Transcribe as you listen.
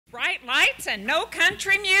Bright lights and no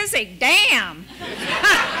country music, damn.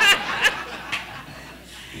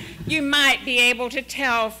 You might be able to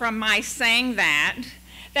tell from my saying that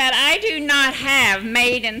I do not have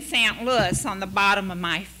made in St. Louis on the bottom of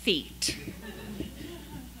my feet.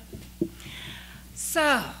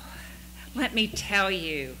 So, let me tell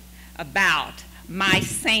you about my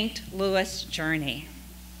St. Louis journey.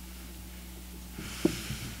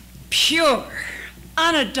 Pure,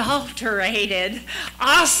 unadulterated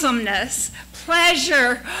awesomeness,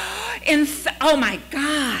 pleasure, oh my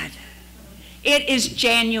God. It is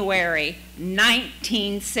January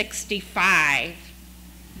 1965.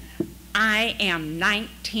 I am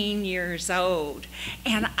 19 years old,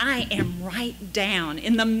 and I am right down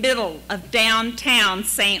in the middle of downtown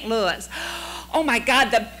St. Louis. Oh my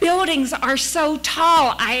God, the buildings are so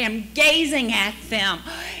tall. I am gazing at them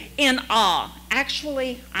in awe.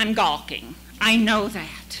 Actually, I'm gawking. I know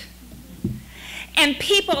that. And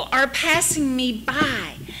people are passing me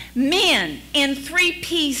by, men in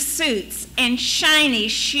three-piece suits and shiny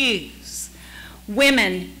shoes,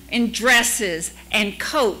 women in dresses and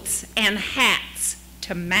coats and hats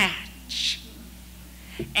to match.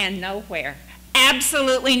 And nowhere,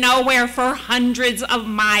 absolutely nowhere for hundreds of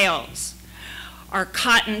miles are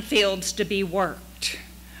cotton fields to be worked,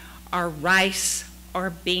 or rice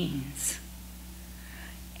or beans.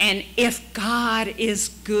 And if God is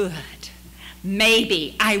good,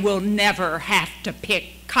 maybe I will never have to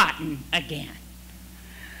pick cotton again.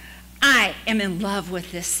 I am in love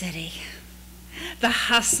with this city. The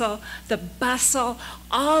hustle, the bustle,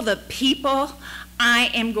 all the people. I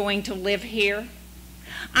am going to live here.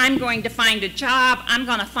 I'm going to find a job. I'm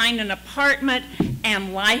going to find an apartment,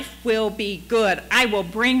 and life will be good. I will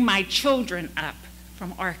bring my children up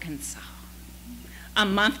from Arkansas. A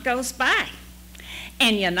month goes by.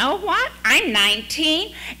 And you know what? I'm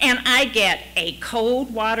 19, and I get a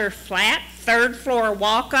cold water flat, third floor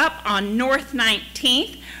walk up on North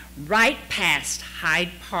 19th, right past Hyde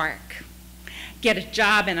Park. Get a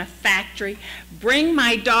job in a factory, bring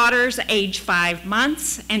my daughters age 5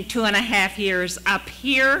 months and 2.5 years up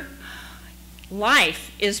here.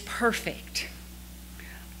 Life is perfect.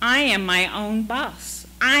 I am my own boss.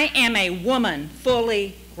 I am a woman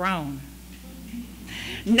fully grown.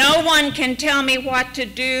 No one can tell me what to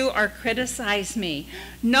do or criticize me.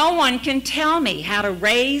 No one can tell me how to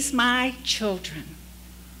raise my children.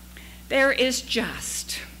 There is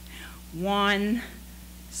just one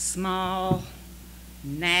small,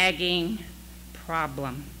 nagging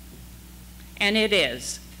problem, and it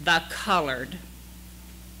is the colored.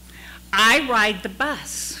 I ride the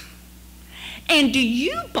bus, and do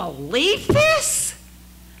you believe this?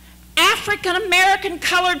 African-American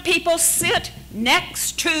colored people sit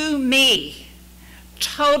next to me.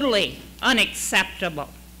 Totally unacceptable.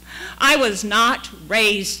 I was not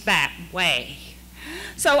raised that way.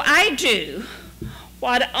 So I do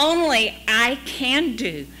what only I can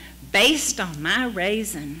do based on my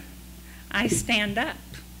raising. I stand up,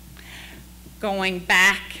 going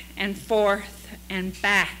back and forth and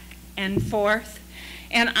back and forth,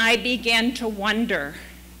 and I begin to wonder,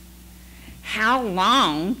 how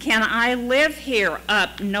long can I live here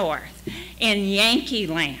up north in Yankee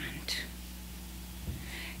land?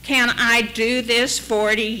 Can I do this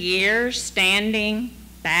 40 years, standing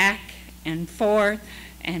back and forth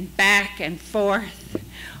and back and forth?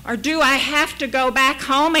 Or do I have to go back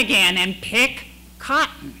home again and pick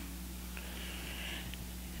cotton?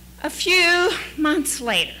 A few months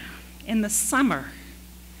later, in the summer,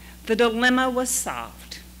 the dilemma was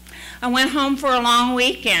solved. I went home for a long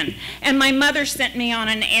weekend, and my mother sent me on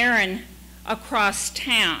an errand across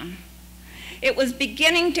town. It was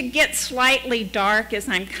beginning to get slightly dark as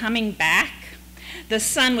I'm coming back. The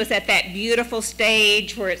sun was at that beautiful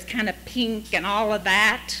stage where it's kind of pink and all of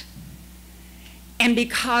that. And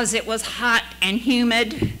because it was hot and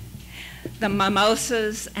humid, the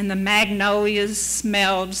mimosas and the magnolias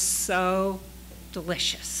smelled so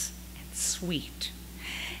delicious and sweet.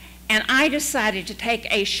 And I decided to take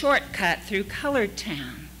a shortcut through Colored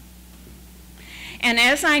Town. And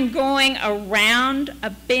as I'm going around a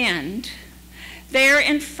bend, there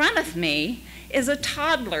in front of me is a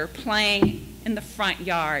toddler playing in the front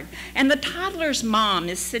yard. And the toddler's mom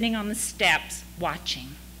is sitting on the steps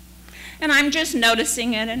watching. And I'm just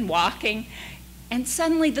noticing it and walking, and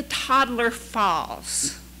suddenly the toddler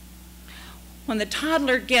falls. When the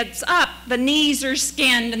toddler gets up, the knees are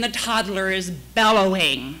skinned and the toddler is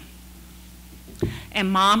bellowing. And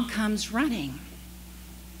Mom comes running.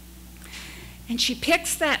 And she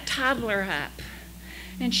picks that toddler up,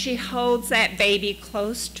 and she holds that baby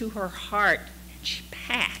close to her heart, and she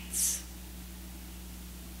pats.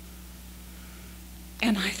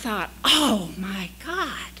 And I thought, oh my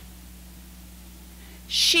God,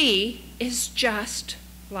 she is just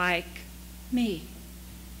like me.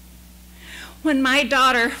 When my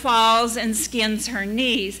daughter falls and skins her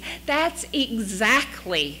knees, that's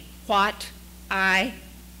exactly what I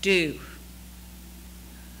do.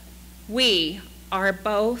 We are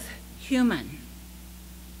both human.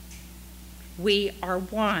 We are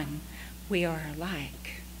one. We are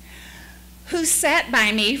alike. Who sat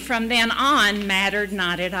by me from then on mattered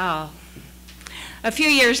not at all. A few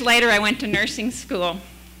years later, I went to nursing school.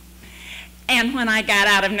 And when I got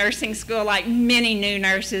out of nursing school, like many new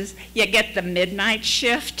nurses, you get the midnight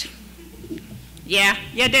shift. Yeah,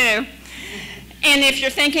 you do. And if you're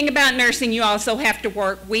thinking about nursing, you also have to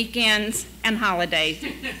work weekends and holidays.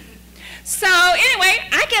 So anyway,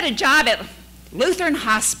 I get a job at Lutheran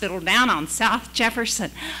Hospital down on South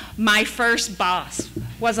Jefferson. My first boss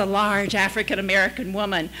was a large African-American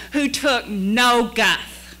woman who took no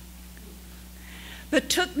guff, but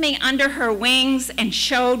took me under her wings and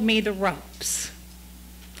showed me the ropes.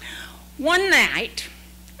 One night,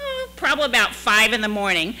 probably about 5 in the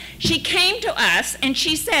morning, she came to us and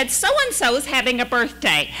she said, so-and-so is having a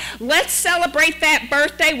birthday. Let's celebrate that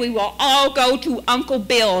birthday. We will all go to Uncle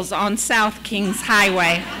Bill's on South Kings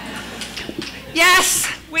Highway. Yes,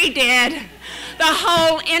 we did. The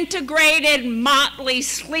whole integrated, motley,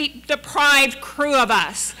 sleep-deprived crew of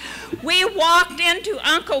us. We walked into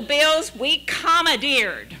Uncle Bill's, we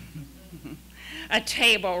commandeered a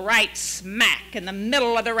table right smack in the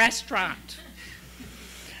middle of the restaurant.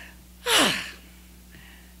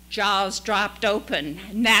 Jaws dropped open,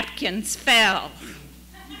 napkins fell,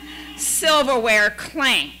 silverware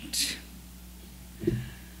clanked.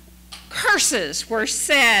 Curses were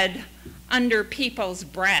said under people's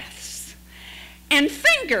breaths, and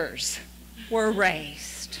fingers were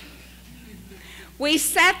raised. We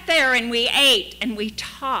sat there and we ate and we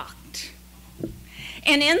talked.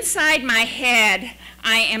 And inside my head,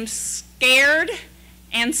 I am scared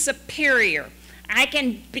and superior. I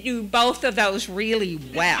can do both of those really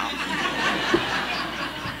well.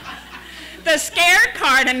 The scared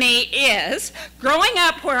part of me is, growing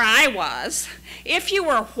up where I was, if you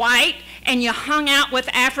were white and you hung out with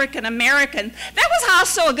African Americans, that was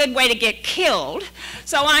also a good way to get killed.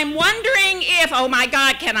 So I'm wondering if, oh my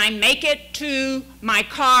God, can I make it to my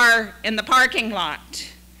car in the parking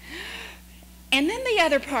lot? And then the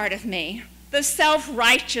other part of me, the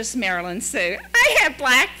self-righteous Marilyn Sue. I have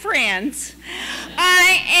black friends.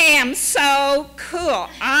 I am so cool.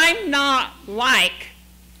 I'm not like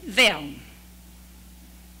them.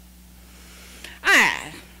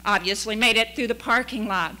 I obviously made it through the parking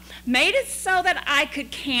lot, made it so that I could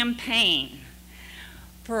campaign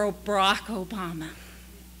for Barack Obama.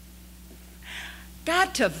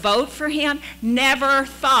 Got to vote for him, never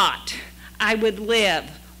thought I would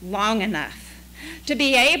live long enough to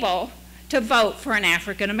be able to vote for an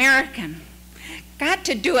African American. Got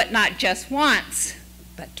to do it not just once,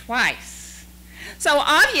 but twice. So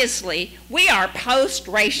obviously, we are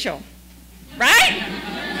post-racial, right?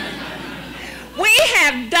 We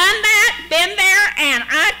have done that, been there, and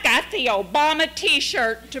I've got the Obama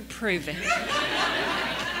t-shirt to prove it.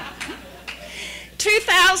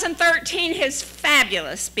 2013, his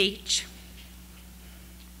fabulous speech.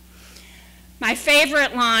 My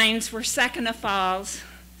favorite lines were Second Falls,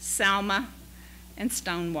 Selma, and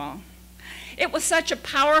Stonewall. It was such a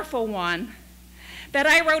powerful one that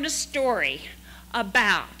I wrote a story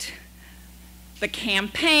about the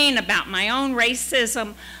campaign, about my own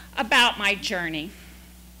racism, about my journey.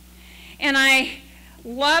 And I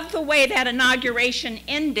love the way that inauguration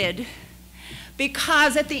ended,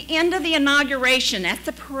 because at the end of the inauguration, at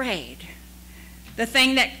the parade, the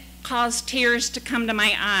thing that caused tears to come to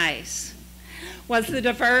my eyes was the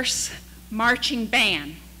diverse marching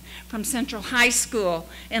band from Central High School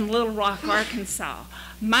in Little Rock, Arkansas,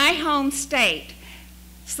 my home state,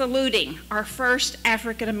 saluting our first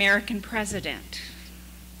African-American president.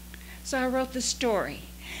 So I wrote the story.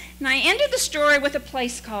 And I ended the story with a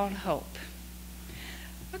place called Hope.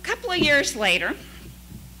 A couple of years later,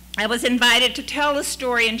 I was invited to tell the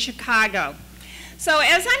story in Chicago. So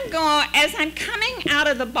as I'm coming out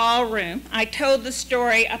of the ballroom, I told the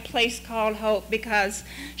story, A Place Called Hope, because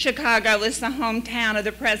Chicago is the hometown of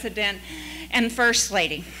the president and first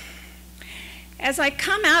lady. As I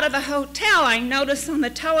come out of the hotel, I notice on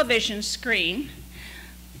the television screen,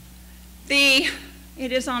 it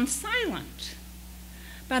is on silent,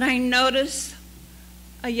 but I notice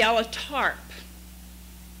a yellow tarp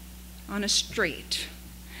on a street.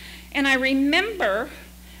 And I remember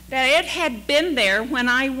that it had been there when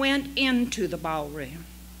I went into the ballroom.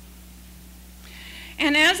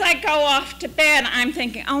 And as I go off to bed, I'm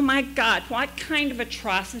thinking, oh my God, what kind of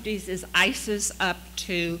atrocities is ISIS up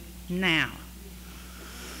to now?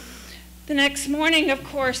 The next morning, of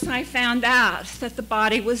course, I found out that the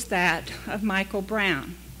body was that of Michael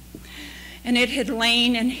Brown, and it had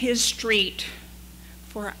lain in his street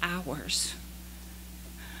for hours.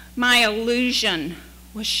 My illusion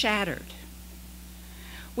was shattered.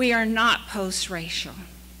 We are not post-racial.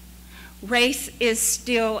 Race is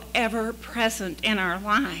still ever present in our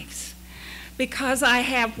lives. Because I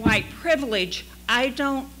have white privilege, I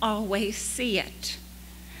don't always see it,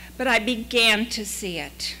 but I began to see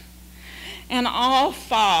it. And all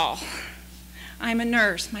fall, I'm a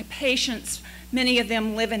nurse. My patients, many of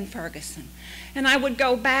them live in Ferguson. And I would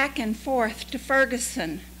go back and forth to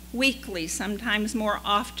Ferguson weekly, sometimes more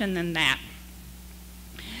often than that.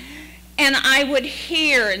 And I would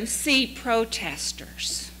hear and see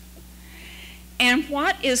protesters. And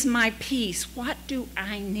what is my piece? What do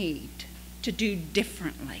I need to do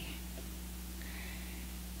differently?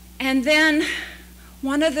 And then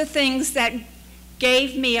one of the things that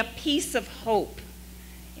gave me a piece of hope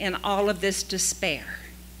in all of this despair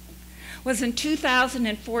was in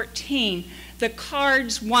 2014, the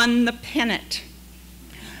Cards won the pennant.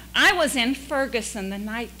 I was in Ferguson the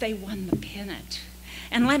night they won the pennant.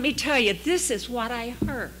 And let me tell you, this is what I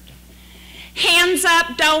heard. Hands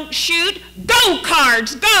up, don't shoot, go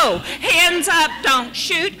Cards, go. Hands up, don't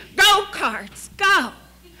shoot, go Cards, go.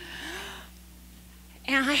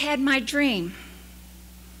 And I had my dream.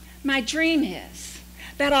 My dream is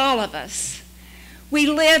that all of us, we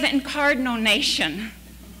live in Cardinal Nation.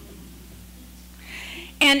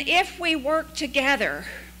 And if we work together,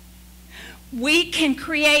 we can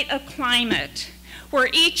create a climate where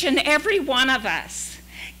each and every one of us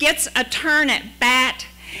gets a turn at bat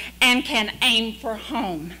and can aim for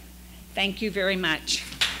home. Thank you very much.